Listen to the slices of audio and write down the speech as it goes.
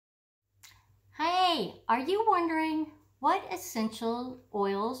Hey, are you wondering what essential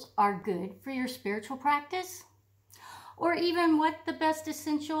oils are good for your spiritual practice? Or even what the best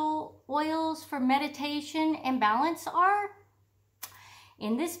essential oils for meditation and balance are?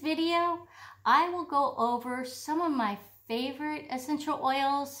 In this video, I will go over some of my favorite essential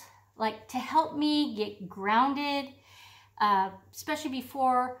oils, like to help me get grounded, especially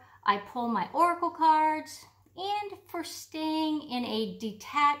before I pull my oracle cards, and for staying in a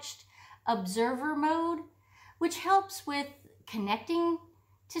detached observer mode, which helps with connecting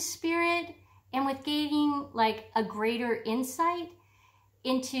to spirit and with gaining like a greater insight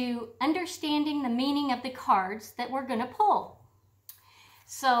into understanding the meaning of the cards that we're going to pull.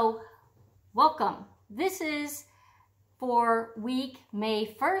 So welcome. This is for week May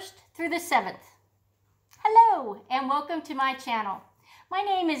 1st through the 7th. Hello and welcome to my channel. My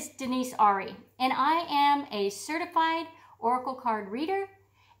name is Denise Ari and I am a certified oracle card reader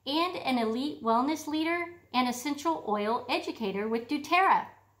and an elite wellness leader and essential oil educator with doTERRA.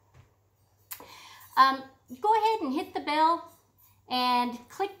 Go ahead and hit the bell and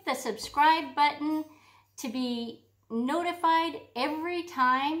click the subscribe button to be notified every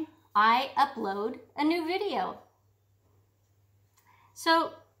time I upload a new video. So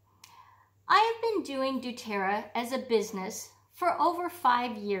I have been doing doTERRA as a business for over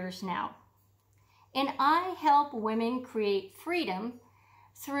 5 years now, and I help women create freedom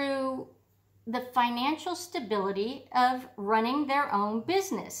through the financial stability of running their own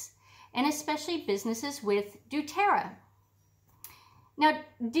business, and especially businesses with doTERRA. Now,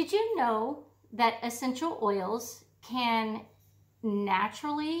 did you know that essential oils can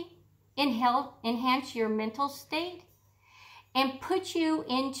naturally enhance your mental state and put you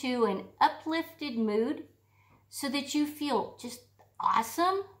into an uplifted mood so that you feel just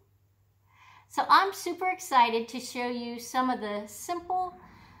awesome? So I'm super excited to show you some of the simple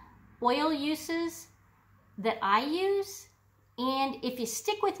oil uses that I use. And if you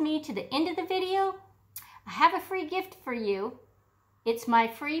stick with me to the end of the video, I have a free gift for you. It's my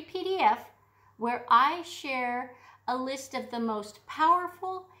free PDF where I share a list of the most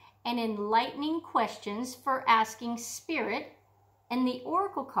powerful and enlightening questions for asking Spirit and the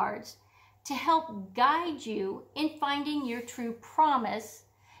oracle cards to help guide you in finding your true promise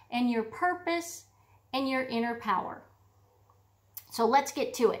and your purpose and your inner power. So let's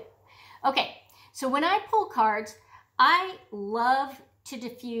get to it. Okay, so when I pull cards, I love to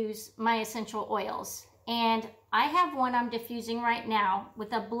diffuse my essential oils. And I have one I'm diffusing right now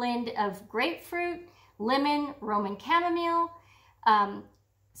with a blend of grapefruit, lemon, Roman chamomile,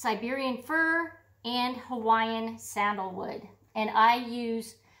 Siberian fir, and Hawaiian sandalwood. And I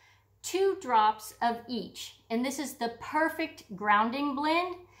use 2 drops of each. And this is the perfect grounding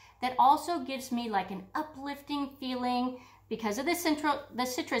blend that also gives me like an uplifting feeling because of the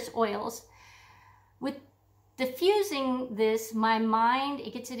citrus oils. With diffusing this, my mind,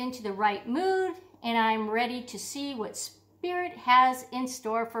 it gets it into the right mood, and I'm ready to see what Spirit has in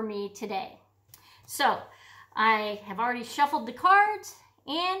store for me today. So I have already shuffled the cards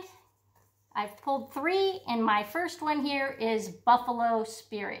and I've pulled 3, and my first one here is Buffalo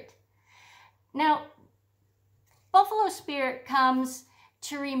Spirit. Now, Buffalo Spirit comes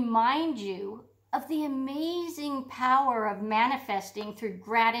to remind you of the amazing power of manifesting through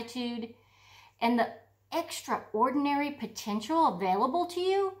gratitude and the extraordinary potential available to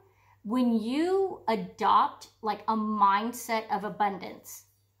you when you adopt like a mindset of abundance,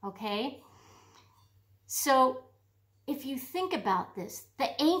 okay? So if you think about this, the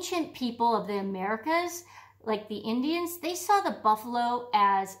ancient people of the Americas, like the Indians, they saw the buffalo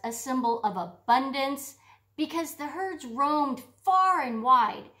as a symbol of abundance because the herds roamed far and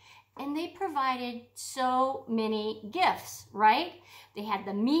wide and they provided so many gifts, right? They had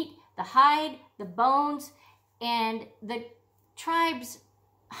the meat, the hide, the bones, and the tribes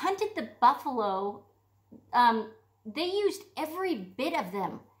hunted the buffalo. They used every bit of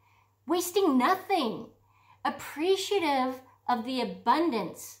them, wasting nothing, appreciative of the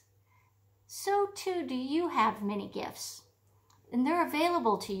abundance. So too do you have many gifts, and they're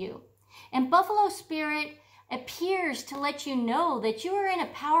available to you. And Buffalo Spirit appears to let you know that you are in a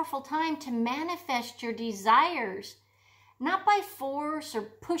powerful time to manifest your desires, not by force or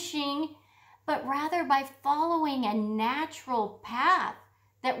pushing, but rather by following a natural path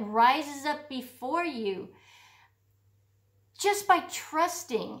that rises up before you, just by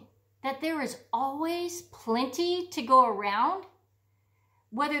trusting that there is always plenty to go around,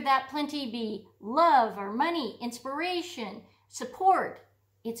 whether that plenty be love or money, inspiration, support.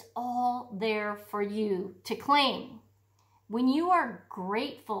 It's all there for you to claim. When you are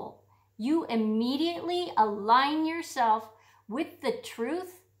grateful, you immediately align yourself with the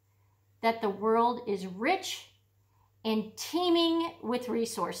truth that the world is rich and teeming with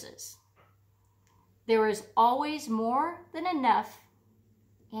resources. There is always more than enough,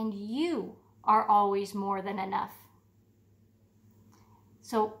 and you are always more than enough.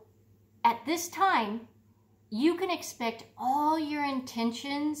 So at this time, you can expect all your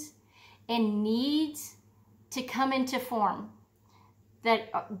intentions and needs to come into the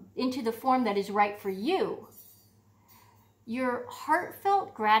form that is right for you. Your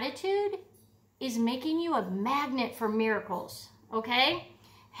heartfelt gratitude is making you a magnet for miracles, okay?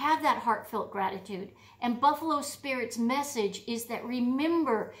 Have that heartfelt gratitude. And Buffalo Spirit's message is that,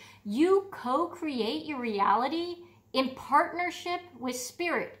 remember, you co-create your reality in partnership with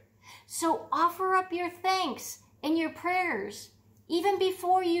Spirit. So offer up your thanks and your prayers, even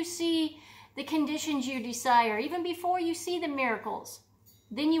before you see the conditions you desire, even before you see the miracles.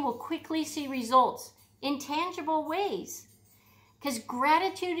 Then you will quickly see results in tangible ways. Because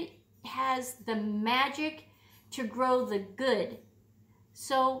gratitude has the magic to grow the good.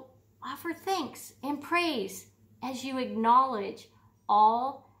 So offer thanks and praise as you acknowledge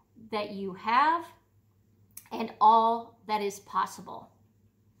all that you have and all that is possible.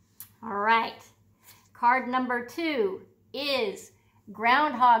 All right. Card number 2 is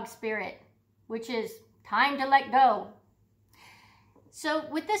Groundhog Spirit, which is time to let go. So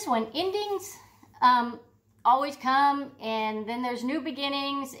with this one, endings always come, and then there's new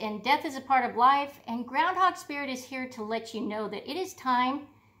beginnings, and death is a part of life. And Groundhog Spirit is here to let you know that it is time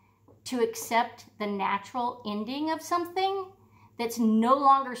to accept the natural ending of something that's no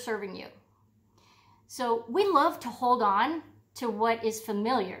longer serving you. So we love to hold on to what is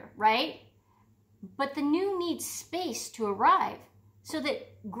familiar, right? But the new needs space to arrive so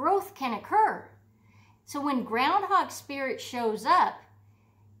that growth can occur. So when Groundhog Spirit shows up,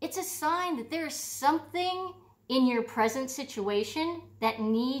 it's a sign that there's something in your present situation that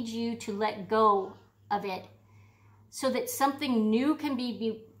needs you to let go of it so that something new can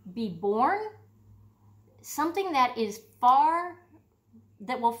be born, something that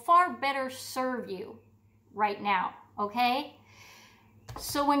will far better serve you right now, okay?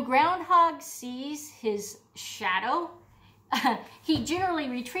 So when Groundhog sees his shadow, he generally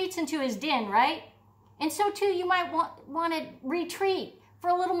retreats into his den, right? And so too, you might want to retreat for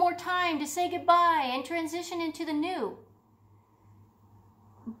a little more time to say goodbye and transition into the new.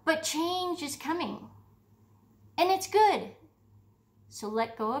 But change is coming, and it's good. So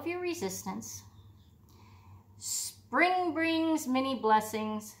let go of your resistance. Spring brings many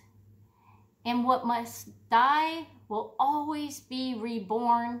blessings, and what must die will always be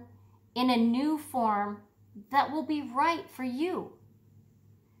reborn in a new form that will be right for you.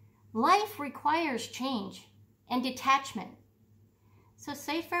 Life requires change and detachment. So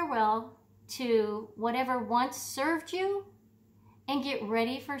say farewell to whatever once served you and get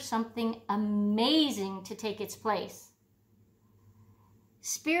ready for something amazing to take its place.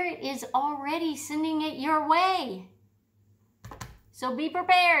 Spirit is already sending it your way. So be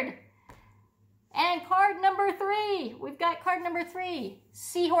prepared. And card number 3, we've got card number 3,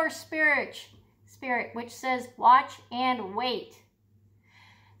 Seahorse Spirit, which says watch and wait.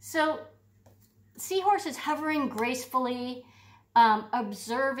 So Seahorse is hovering gracefully,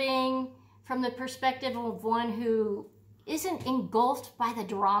 observing from the perspective of one who isn't engulfed by the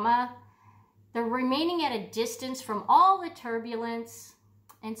drama. They're remaining at a distance from all the turbulence.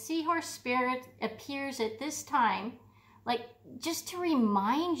 And Seahorse Spirit appears at this time, like just to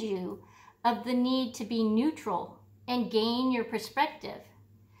remind you of the need to be neutral and gain your perspective.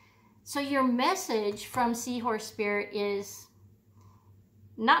 So your message from Seahorse Spirit is,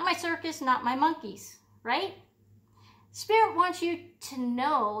 not my circus, not my monkeys, right? Spirit wants you to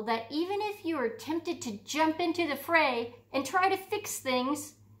know that even if you are tempted to jump into the fray and try to fix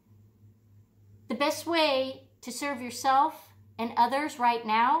things, the best way to serve yourself and others right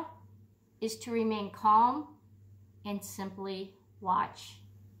now is to remain calm and simply watch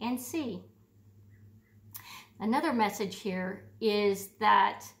and see. Another message here is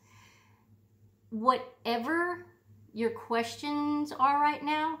that whatever your questions are right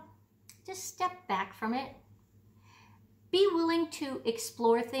now, just step back from it. Be willing to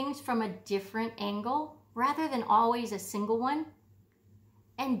explore things from a different angle rather than always a single one,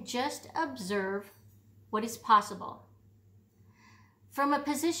 and just observe what is possible. From a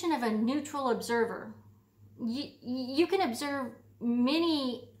position of a neutral observer, you can observe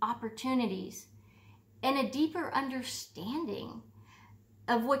many opportunities and a deeper understanding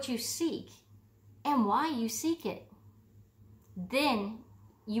of what you seek and why you seek it. Then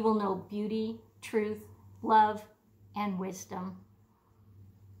you will know beauty, truth, love, and wisdom.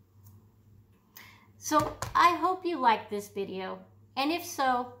 So I hope you liked this video, and if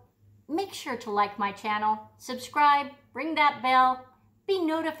so, make sure to like my channel, subscribe, ring that bell, be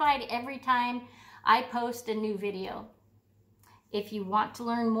notified every time I post a new video. If you want to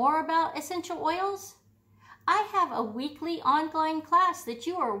learn more about essential oils, I have a weekly online class that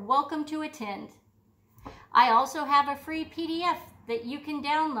you are welcome to attend. I also have a free PDF that you can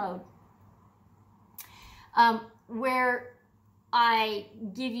download where I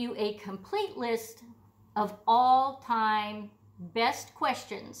give you a complete list of all-time best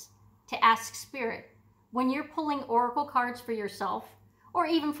questions to ask Spirit when you're pulling oracle cards for yourself or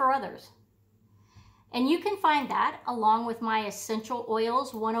even for others. And you can find that along with my Essential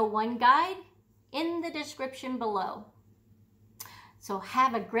Oils 101 guide in the description below. So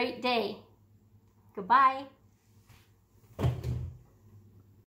have a great day. Goodbye.